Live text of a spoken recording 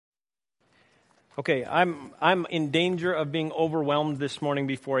Okay, I'm in danger of being overwhelmed this morning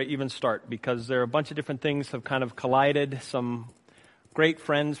before I even start because there are a bunch of different things have kind of collided. Some great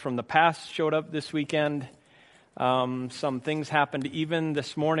friends from the past showed up this weekend. Some things happened even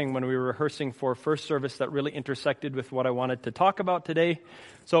this morning when we were rehearsing for first service that really intersected with what I wanted to talk about today.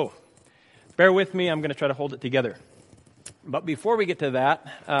 So bear with me, I'm going to try to hold it together. But before we get to that,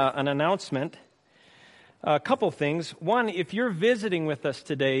 an announcement. A couple things. One, if you're visiting with us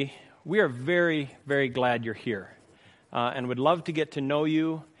today, we are very, very glad you're here and would love to get to know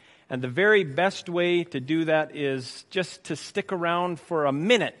you. And the very best way to do that is just to stick around for a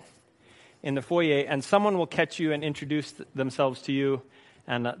minute in the foyer, and someone will catch you and introduce themselves to you,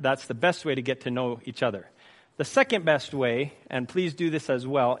 and that's the best way to get to know each other. The second best way, and please do this as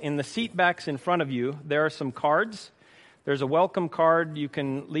well, in the seat backs in front of you, there are some cards. There's a welcome card. You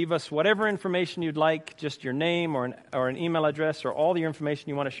can leave us whatever information you'd like, just your name or an email address or all the information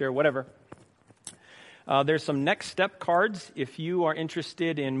you want to share, whatever. There's some next step cards if you are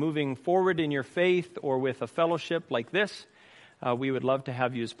interested in moving forward in your faith or with a fellowship like this. We would love to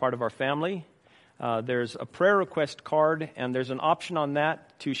have you as part of our family. There's a prayer request card, and there's an option on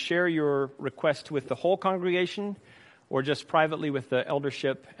that to share your request with the whole congregation or just privately with the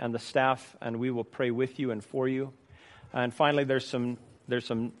eldership and the staff, and we will pray with you and for you. And finally, there's some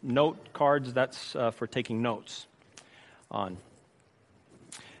note cards. That's for taking notes on.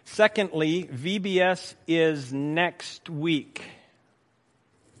 Secondly, VBS is next week.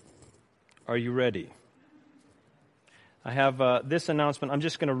 Are you ready? I have this announcement. I'm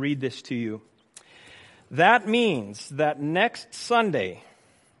just going to read this to you. That means that next Sunday,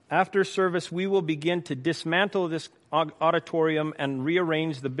 after service, we will begin to dismantle this auditorium and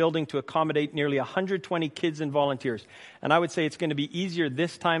rearrange the building to accommodate nearly 120 kids and volunteers. And I would say it's going to be easier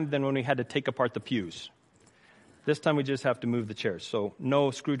this time than when we had to take apart the pews. This time we just have to move the chairs, so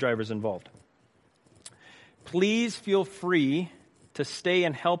no screwdrivers involved. Please feel free to stay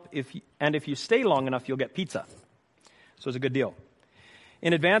and help, if you stay long enough, you'll get pizza. So it's a good deal.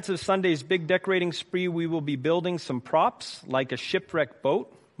 In advance of Sunday's big decorating spree, we will be building some props like a shipwreck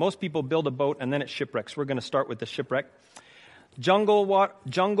boat. Most people build a boat and then it shipwrecks. We're going to start with the shipwreck. Jungle,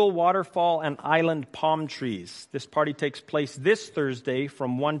 waterfall, and island palm trees. This party takes place this Thursday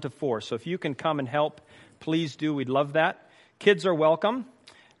from 1 to 4. So if you can come and help, please do. We'd love that. Kids are welcome.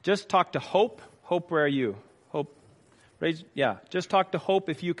 Just talk to Hope. Hope, where are you? Hope. Just talk to Hope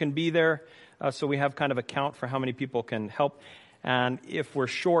if you can be there so we have kind of a count for how many people can help. And if we're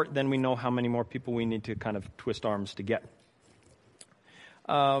short, then we know how many more people we need to kind of twist arms to get.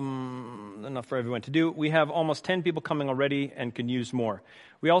 Enough for everyone to do. We have almost 10 people coming already and can use more.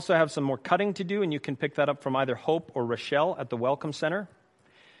 We also have some more cutting to do, and you can pick that up from either Hope or Rochelle at the Welcome Center.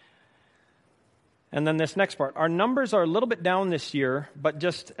 And then this next part. Our numbers are a little bit down this year, but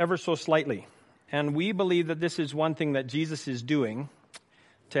just ever so slightly. And we believe that this is one thing that Jesus is doing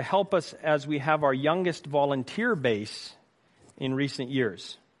to help us as we have our youngest volunteer base in recent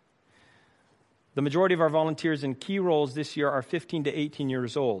years. The majority of our volunteers in key roles this year are 15 to 18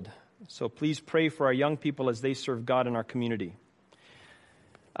 years old. So please pray for our young people as they serve God in our community.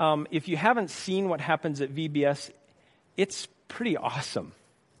 If you haven't seen what happens at VBS, it's pretty awesome.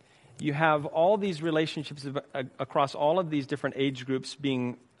 You have all these relationships across all of these different age groups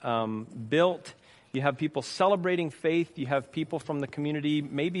being built. You have people celebrating faith. You have people from the community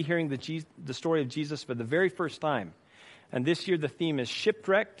maybe hearing the story of Jesus for the very first time. And this year the theme is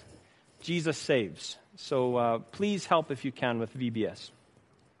Shipwrecked, Jesus Saves. So please help if you can with VBS.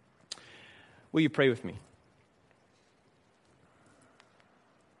 Will you pray with me?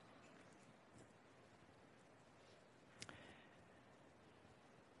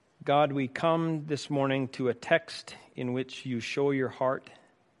 God, we come this morning to a text in which you show your heart.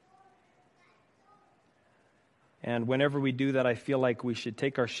 And whenever we do that, I feel like we should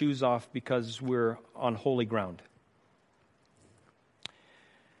take our shoes off because we're on holy ground.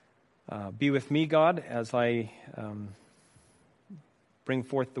 Be with me, God, as I bring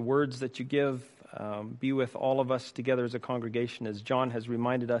forth the words that you give. Be with all of us together as a congregation. As John has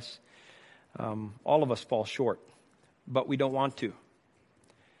reminded us, all of us fall short, but we don't want to.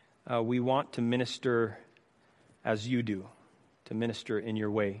 We want to minister as you do, to minister in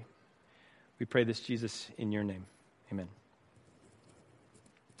your way. We pray this, Jesus, in your name. Amen.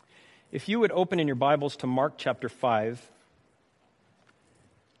 If you would open in your Bibles to Mark chapter 5.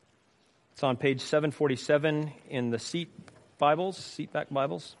 It's on page 747 in the seatback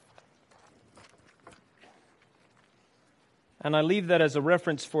Bibles. And I leave that as a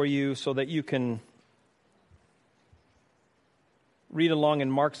reference for you so that you can read along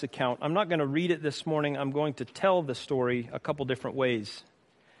in Mark's account. I'm not going to read it this morning. I'm going to tell the story a couple different ways.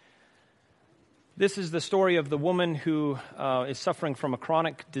 This is the story of the woman who is suffering from a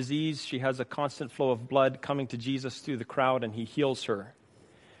chronic disease. She has a constant flow of blood coming to Jesus through the crowd, and he heals her.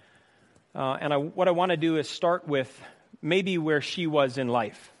 What I want to do is start with maybe where she was in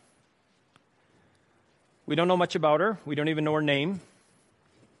life. We don't know much about her. We don't even know her name.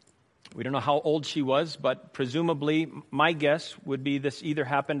 We don't know how old she was, but presumably, my guess would be this either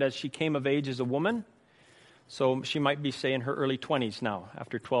happened as she came of age as a woman, so she might be, say, in her early 20s now,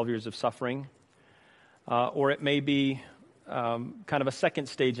 after 12 years of suffering, or it may be kind of a second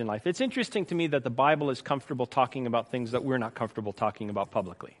stage in life. It's interesting to me that the Bible is comfortable talking about things that we're not comfortable talking about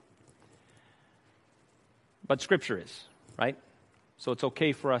publicly. But Scripture is, right? So it's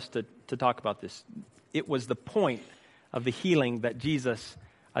okay for us to talk about this. It was the point of the healing that Jesus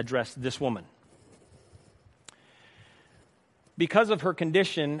addressed this woman. Because of her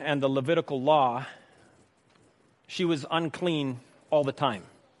condition and the Levitical law, she was unclean all the time.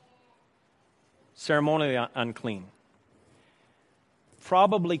 Ceremonially unclean.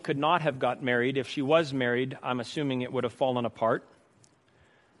 Probably could not have got married. If she was married, I'm assuming it would have fallen apart.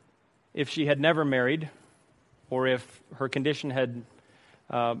 If she had never married, or if her condition had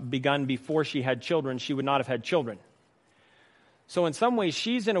begun before she had children, she would not have had children. So in some ways,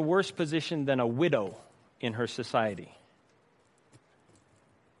 she's in a worse position than a widow in her society.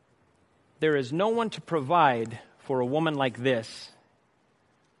 There is no one to provide for a woman like this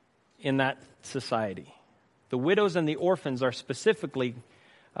in that society. The widows and the orphans are specifically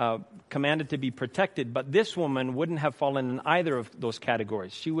commanded to be protected, but this woman wouldn't have fallen in either of those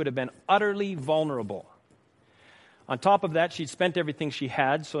categories. She would have been utterly vulnerable. On top of that, she'd spent everything she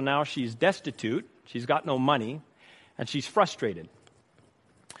had, so now she's destitute, she's got no money, and she's frustrated.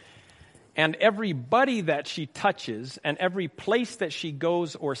 And everybody that she touches and every place that she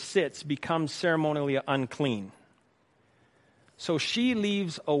goes or sits becomes ceremonially unclean. So she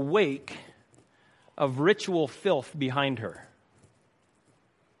leaves a wake of ritual filth behind her.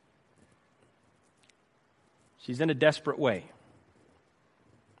 She's in a desperate way.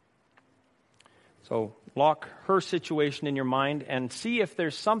 So lock her situation in your mind and see if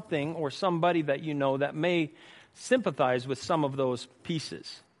there's something or somebody that you know that may sympathize with some of those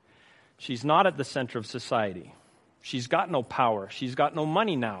pieces. She's not at the center of society. She's got no power. She's got no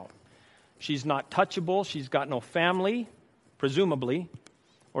money now. She's not touchable. She's got no family, presumably.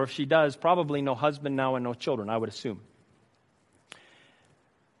 Or if she does, probably no husband now and no children, I would assume.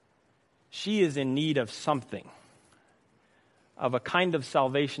 She is in need of something, of a kind of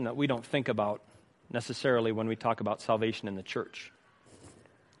salvation that we don't think about necessarily when we talk about salvation in the church.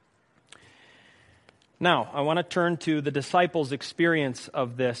 Now, I want to turn to the disciples' experience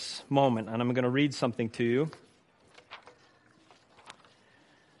of this moment, and I'm going to read something to you.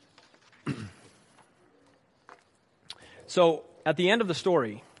 So, at the end of the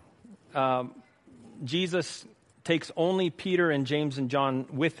story, Jesus takes only Peter and James and John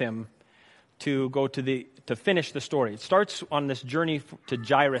with him to go to finish the story. It starts on this journey to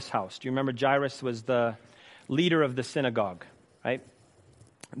Jairus' house. Do you remember Jairus was the leader of the synagogue, right?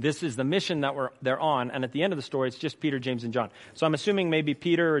 This is the mission that they're on, and at the end of the story, it's just Peter, James, and John. So I'm assuming maybe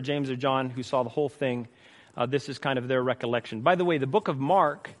Peter or James or John, who saw the whole thing, this is kind of their recollection. By the way, the book of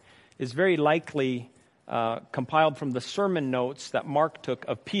Mark is very likely compiled from the sermon notes that Mark took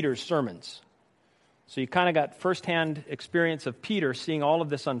of Peter's sermons. So you kind of got firsthand experience of Peter seeing all of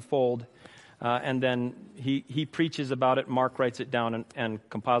this unfold, and then he preaches about it, Mark writes it down and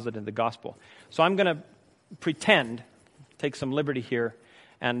compiles it in the gospel. So I'm going to pretend, take some liberty here,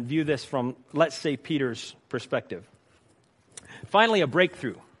 and view this from, let's say, Peter's perspective. Finally, a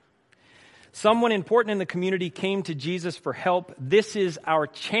breakthrough. Someone important in the community came to Jesus for help. This is our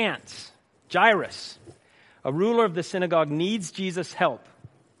chance. Jairus, a ruler of the synagogue, needs Jesus' help.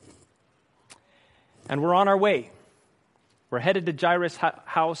 And we're on our way. We're headed to Jairus'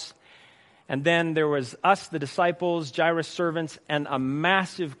 house. And then there was us, the disciples, Jairus' servants, and a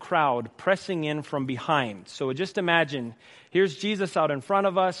massive crowd pressing in from behind. So just imagine, here's Jesus out in front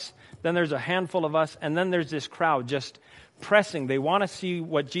of us, then there's a handful of us, and then there's this crowd just pressing. They want to see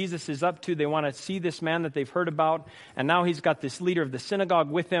what Jesus is up to. They want to see this man that they've heard about. And now he's got this leader of the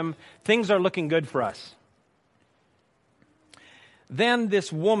synagogue with him. Things are looking good for us. Then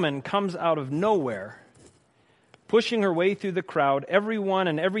this woman comes out of nowhere, pushing her way through the crowd. Everyone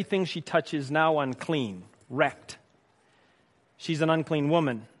and everything she touches now unclean, wrecked. She's an unclean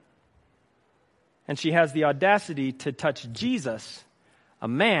woman. And she has the audacity to touch Jesus, a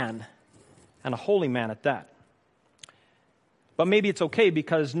man, and a holy man at that. But maybe it's okay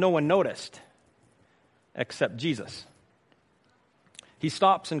because no one noticed except Jesus. He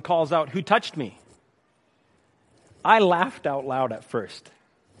stops and calls out, "Who touched me?" I laughed out loud at first.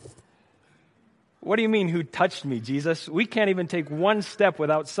 What do you mean, who touched me, Jesus? We can't even take one step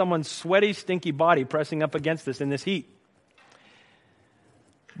without someone's sweaty, stinky body pressing up against us in this heat.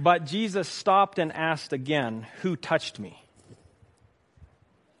 But Jesus stopped and asked again, who touched me?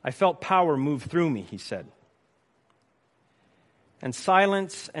 I felt power move through me, he said. And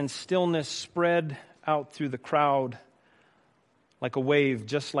silence and stillness spread out through the crowd like a wave,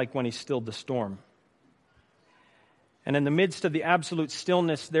 just like when he stilled the storm. And in the midst of the absolute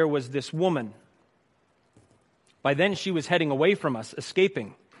stillness, there was this woman. By then, she was heading away from us,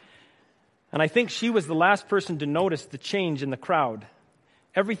 escaping. And I think she was the last person to notice the change in the crowd.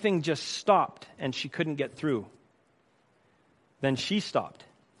 Everything just stopped, and she couldn't get through. Then she stopped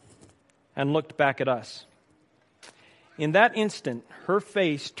and looked back at us. In that instant, her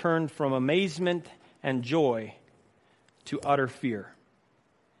face turned from amazement and joy to utter fear.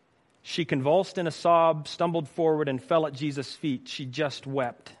 She convulsed in a sob, stumbled forward, and fell at Jesus' feet. She just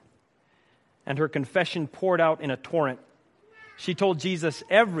wept. And her confession poured out in a torrent. She told Jesus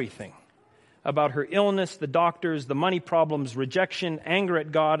everything about her illness, the doctors, the money problems, rejection, anger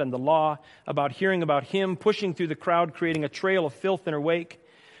at God and the law, about hearing about him, pushing through the crowd, creating a trail of filth in her wake,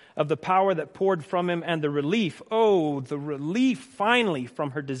 of the power that poured from him, and the relief, the relief finally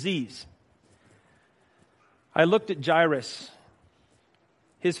from her disease. I looked at Jairus.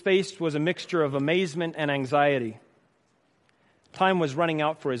 His face was a mixture of amazement and anxiety. Time was running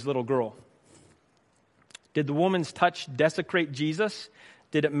out for his little girl. Did the woman's touch desecrate Jesus?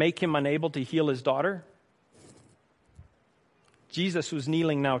 Did it make him unable to heal his daughter? Jesus was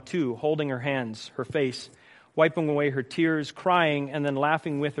kneeling now too, holding her hands, her face, wiping away her tears, crying, and then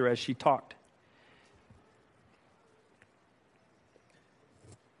laughing with her as she talked.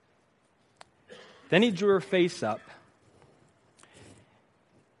 Then he drew her face up,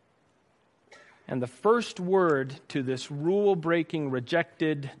 and the first word to this rule-breaking,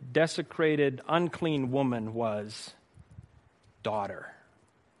 rejected, desecrated, unclean woman was, daughter.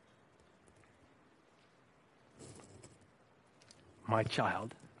 My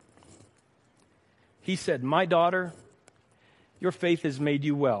child. He said, my daughter, your faith has made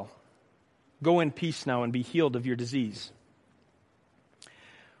you well. Go in peace now and be healed of your disease.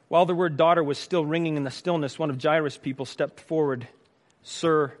 While the word daughter was still ringing in the stillness, one of Jairus' people stepped forward.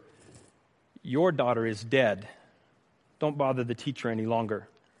 Sir, your daughter is dead. Don't bother the teacher any longer.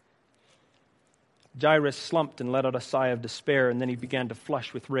 Jairus slumped and let out a sigh of despair, and then he began to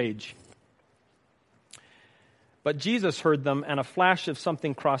flush with rage. But Jesus heard them, and a flash of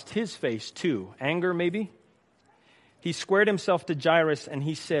something crossed his face too. Anger, maybe? He squared himself to Jairus, and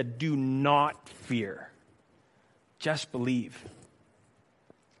he said, do not fear. Just believe.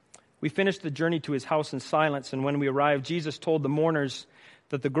 We finished the journey to his house in silence, and when we arrived, Jesus told the mourners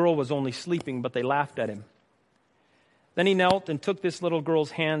that the girl was only sleeping, but they laughed at him. Then he knelt and took this little girl's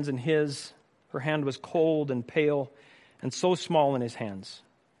hands in his. Her hand was cold and pale and so small in his hands.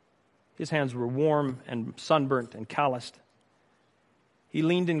 His hands were warm and sunburnt and calloused. He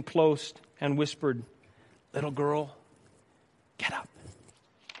leaned in close and whispered, little girl, get up.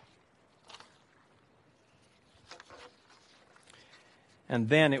 And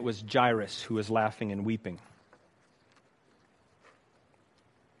then it was Jairus who was laughing and weeping.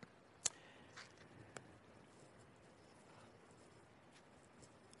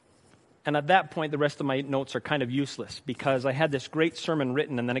 And at that point, the rest of my notes are kind of useless because I had this great sermon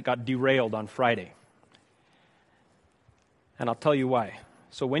written and then it got derailed on Friday. And I'll tell you why.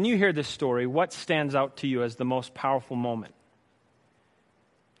 So when you hear this story, what stands out to you as the most powerful moment?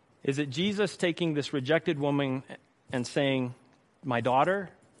 Is it Jesus taking this rejected woman and saying, my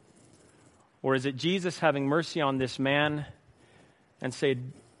daughter? Or is it Jesus having mercy on this man and say,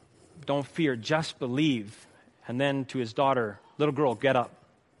 don't fear, just believe? And then to his daughter, little girl, get up.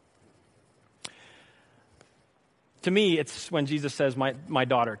 To me, it's when Jesus says, my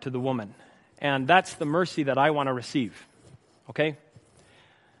daughter, to the woman. And that's the mercy that I want to receive. Okay?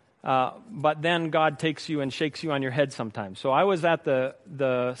 But then God takes you and shakes you on your head sometimes. So I was at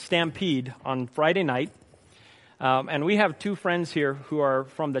the Stampede on Friday night. And we have two friends here who are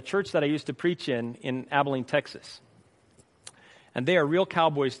from the church that I used to preach in Abilene, Texas. And they are real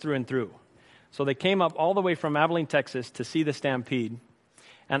cowboys through and through. So they came up all the way from Abilene, Texas to see the Stampede.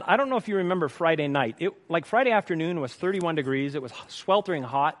 And I don't know if you remember Friday night. Like Friday afternoon was 31 degrees. It was sweltering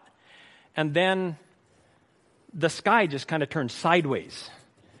hot. And then the sky just kind of turned sideways.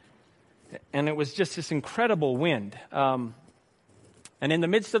 And it was just this incredible wind. And in the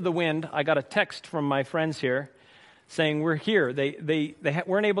midst of the wind, I got a text from my friends here saying, we're here. They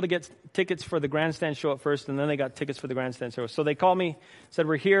weren't able to get tickets for the grandstand show at first, and then they got tickets for the grandstand show. So they called me, said,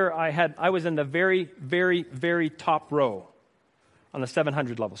 we're here. I was in the very, very, very top row, on the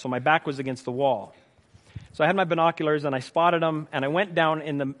 700 level. So my back was against the wall. So I had my binoculars and I spotted them, and I went down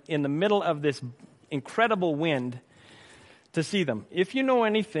in the middle of this incredible wind to see them. If you know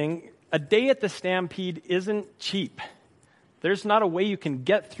anything, a day at the Stampede isn't cheap. There's not a way you can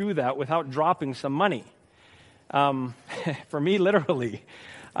get through that without dropping some money. For me, literally.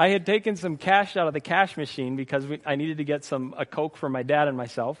 I had taken some cash out of the cash machine because I needed to get a Coke for my dad and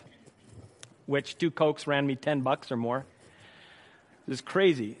myself, which 2 Cokes ran me $10 or more. It was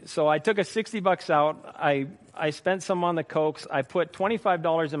crazy. So I took a $60 out. I spent some on the Cokes. I put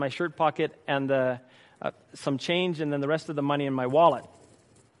 $25 in my shirt pocket and some change, and then the rest of the money in my wallet.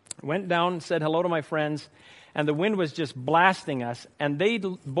 Went down, said hello to my friends, and the wind was just blasting us. And they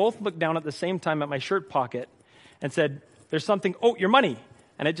both looked down at the same time at my shirt pocket and said, "There's something, oh, your money."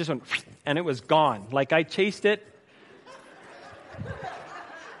 And it just went, and it was gone. Like I chased it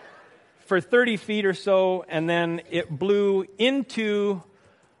for 30 feet or so, and then it blew into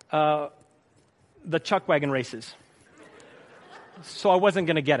the chuck wagon races. So I wasn't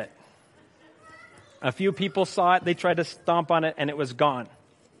going to get it. A few people saw it. They tried to stomp on it, and it was gone.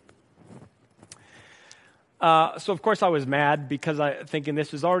 So, of course, I was mad because thinking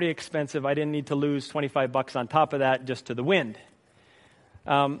this was already expensive. I didn't need to lose $25 on top of that just to the wind.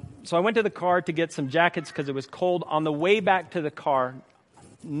 So I went to the car to get some jackets because it was cold. On the way back to the car,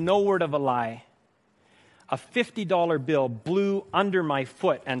 no word of a lie, a $50 bill blew under my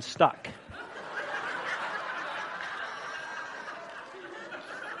foot and stuck.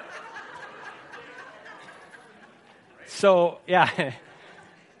 So, yeah.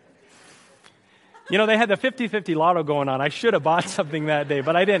 You know, they had the 50-50 lotto going on. I should have bought something that day,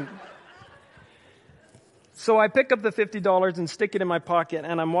 but I didn't. So I pick up the $50 and stick it in my pocket,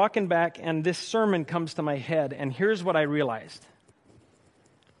 and I'm walking back, and this sermon comes to my head, and here's what I realized.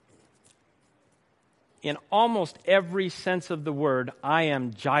 In almost every sense of the word, I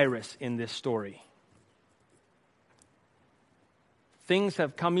am Jairus in this story. Things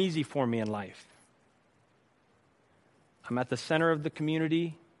have come easy for me in life. I'm at the center of the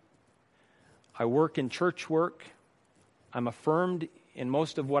community. I work in church work. I'm affirmed in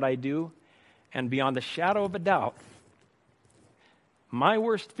most of what I do. And beyond the shadow of a doubt, my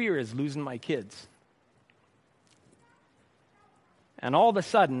worst fear is losing my kids. And all of a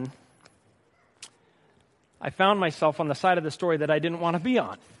sudden, I found myself on the side of the story that I didn't want to be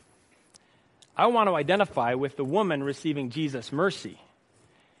on. I want to identify with the woman receiving Jesus' mercy.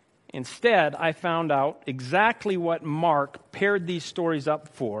 Instead, I found out exactly what Mark paired these stories up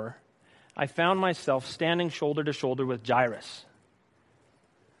for. I found myself standing shoulder to shoulder with Jairus.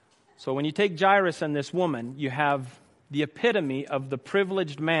 So when you take Jairus and this woman, you have the epitome of the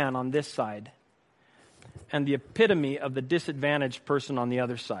privileged man on this side and the epitome of the disadvantaged person on the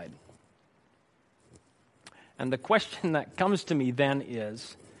other side. And the question that comes to me then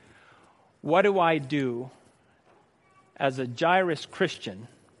is, what do I do as a Jairus Christian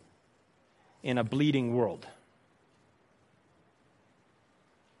in a bleeding world?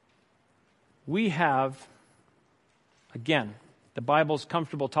 We have, again, the Bible's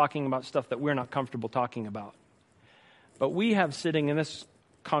comfortable talking about stuff that we're not comfortable talking about. But we have sitting in this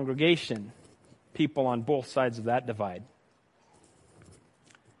congregation people on both sides of that divide.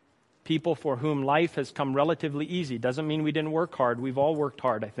 People for whom life has come relatively easy. Doesn't mean we didn't work hard. We've all worked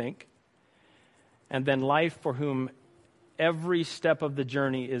hard, I think. And then life for whom every step of the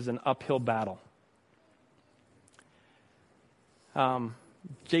journey is an uphill battle.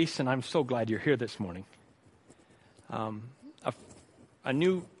 Jason, I'm so glad you're here this morning. A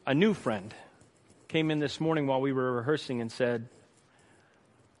new friend came in this morning while we were rehearsing and said,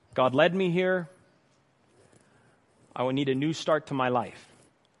 God led me here. I would need a new start to my life.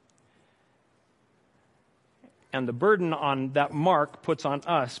 And the burden on that Mark puts on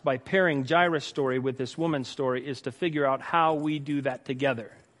us by pairing Jairus' story with this woman's story is to figure out how we do that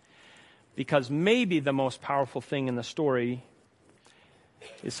together. Because maybe the most powerful thing in the story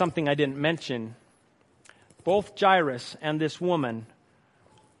is something I didn't mention. Both Jairus and this woman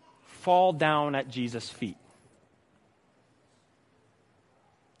fall down at Jesus' feet.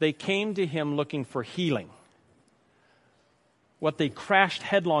 They came to him looking for healing. What they crashed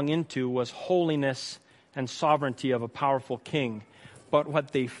headlong into was holiness and sovereignty of a powerful king. But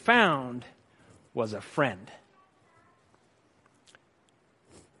what they found was a friend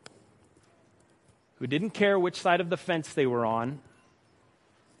who didn't care which side of the fence they were on.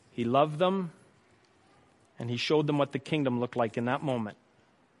 He loved them, and he showed them what the kingdom looked like in that moment.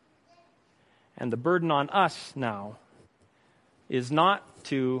 And the burden on us now is not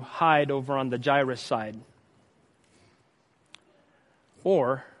to hide over on the Jairus side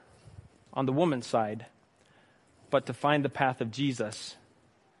or on the woman's side, but to find the path of Jesus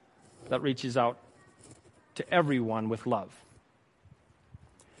that reaches out to everyone with love.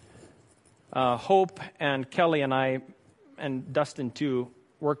 Hope and Kelly and I, and Dustin too,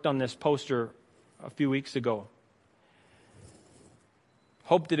 worked on this poster a few weeks ago.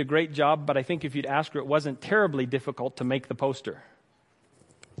 Hope did a great job, but I think if you'd ask her, it wasn't terribly difficult to make the poster.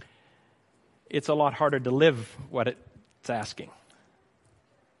 It's a lot harder to live what it's asking.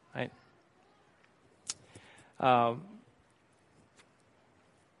 Right?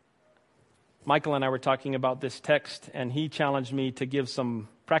 Michael and I were talking about this text, and he challenged me to give some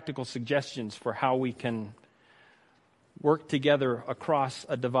practical suggestions for how we can work together across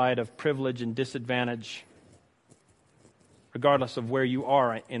a divide of privilege and disadvantage, regardless of where you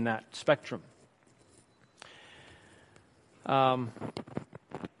are in that spectrum. I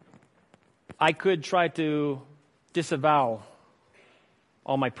could try to disavow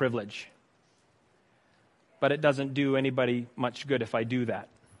all my privilege, but it doesn't do anybody much good if I do that.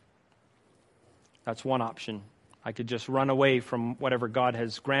 That's one option. I could just run away from whatever God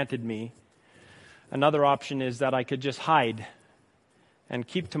has granted me. Another option is that I could just hide and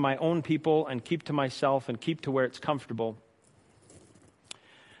keep to my own people and keep to myself and keep to where it's comfortable.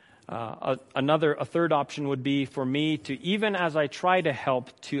 A third option would be for me to, even as I try to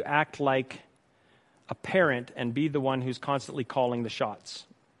help, to act like a parent and be the one who's constantly calling the shots.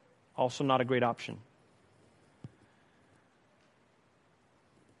 Also not a great option.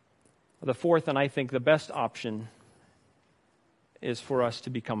 The fourth, and I think the best option, is for us to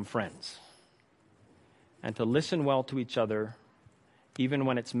become friends and to listen well to each other, even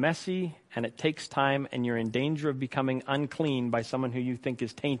when it's messy and it takes time and you're in danger of becoming unclean by someone who you think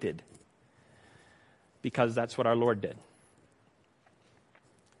is tainted, because that's what our Lord did.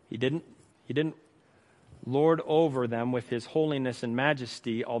 He didn't lord over them with his holiness and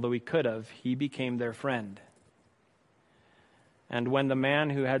majesty, although he could have. He became their friend. And when the man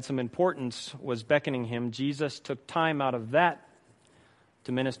who had some importance was beckoning him, Jesus took time out of that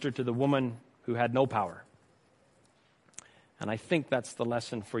to minister to the woman who had no power. And I think that's the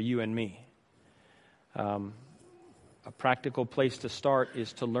lesson for you and me. A practical place to start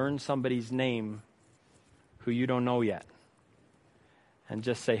is to learn somebody's name who you don't know yet. And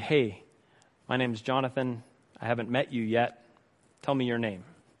just say, hey, my name's Jonathan. I haven't met you yet. Tell me your name.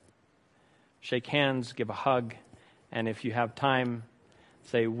 Shake hands, give a hug. And if you have time,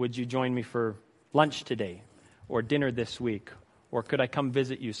 say, would you join me for lunch today? Or dinner this week? Or could I come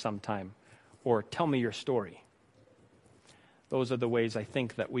visit you sometime? Or tell me your story. Those are the ways I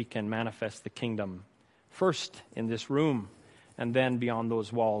think that we can manifest the kingdom. First in this room, and then beyond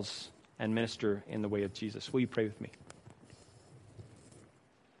those walls, and minister in the way of Jesus. Will you pray with me?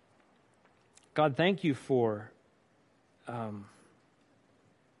 God, thank you for...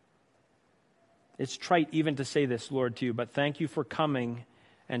 It's trite even to say this, Lord, to you, but thank you for coming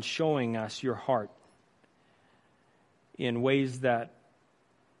and showing us your heart in ways that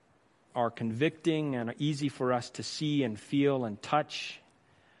are convicting and are easy for us to see and feel and touch.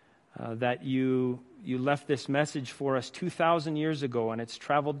 That you left this message for us 2,000 years ago, and it's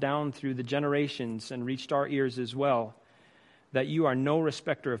traveled down through the generations and reached our ears as well, that you are no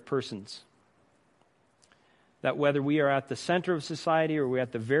respecter of persons. That whether we are at the center of society or we're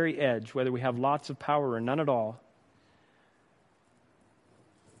at the very edge, whether we have lots of power or none at all,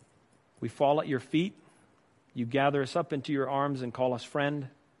 we fall at your feet, you gather us up into your arms and call us friend,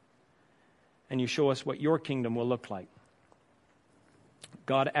 and you show us what your kingdom will look like.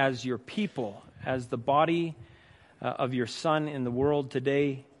 God, as your people, as the body of your Son in the world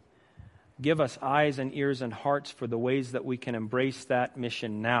today, give us eyes and ears and hearts for the ways that we can embrace that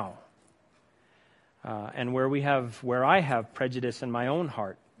mission now. And where I have prejudice in my own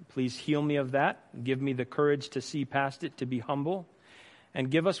heart, please heal me of that. Give me the courage to see past it, to be humble, and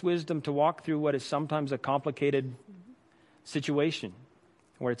give us wisdom to walk through what is sometimes a complicated situation,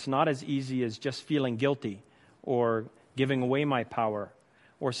 where it's not as easy as just feeling guilty or giving away my power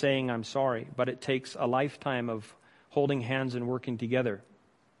or saying I'm sorry, but it takes a lifetime of holding hands and working together.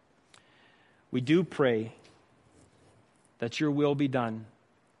 We do pray that your will be done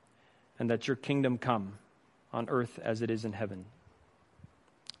and that your kingdom come on earth as it is in heaven.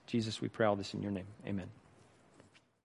 Jesus, we pray all this in your name. Amen.